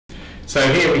So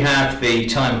here we have the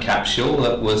time capsule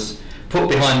that was put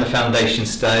behind the foundation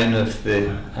stone of the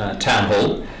Town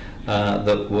Hall.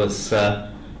 That was,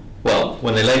 well,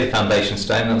 when they laid the foundation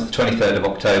stone, that was the 23rd of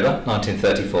October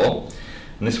 1934,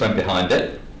 and this went behind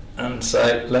it. And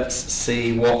so let's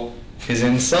see what is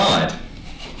inside.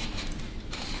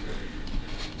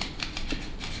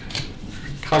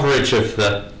 Coverage of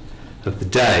the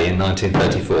day in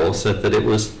 1934 said that it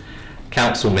was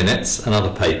council minutes and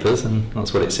other papers, and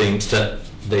that's what it seems to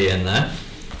be in there.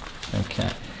 Okay,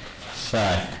 so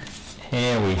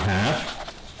here we have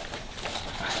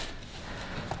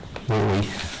what we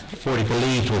already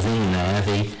believed was in there,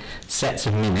 the sets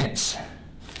of minutes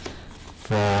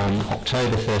from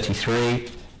October 33,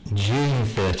 June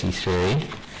 33,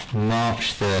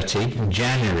 March 30 and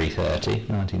January 30,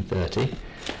 1930.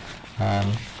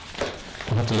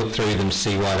 We'll have to look through them to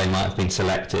see why they might have been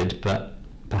selected, but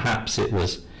perhaps it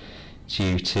was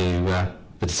due to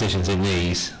the decisions in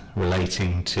these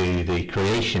relating to the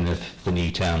creation of the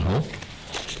new Town Hall.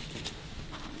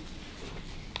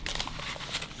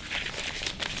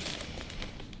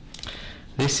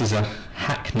 This is a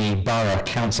Hackney Borough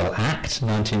Council Act,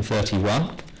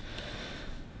 1931.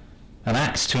 An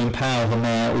act to empower the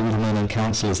Mayor, Aldermen and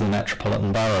Councillors of the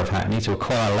Metropolitan Borough of Hackney to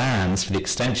acquire lands for the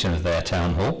extension of their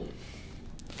Town Hall.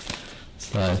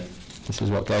 So this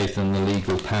is what gave them the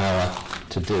legal power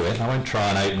to do it. I won't try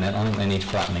and open it. I think they need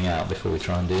flattening out before we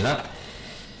try and do that.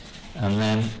 And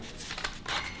then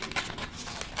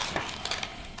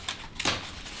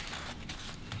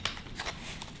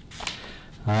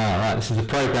right, this is the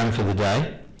programme for the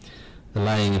day. The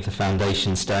laying of the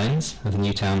foundation stones of the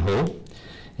new Town Hall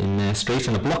in Mayor Street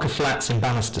and a block of flats in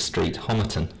Bannister Street,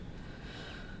 Homerton.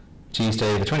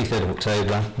 Tuesday the 23rd of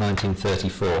October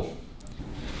 1934.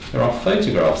 There are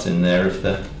photographs in there of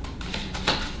and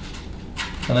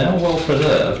they are well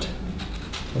preserved,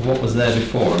 of what was there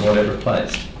before and what it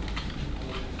replaced.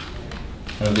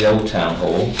 And of the old Town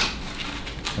Hall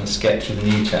and a sketch of the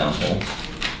new Town Hall.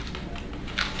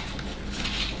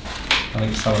 I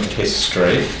think some of the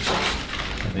history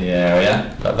of the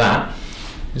area, but that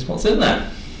is what's in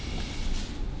there.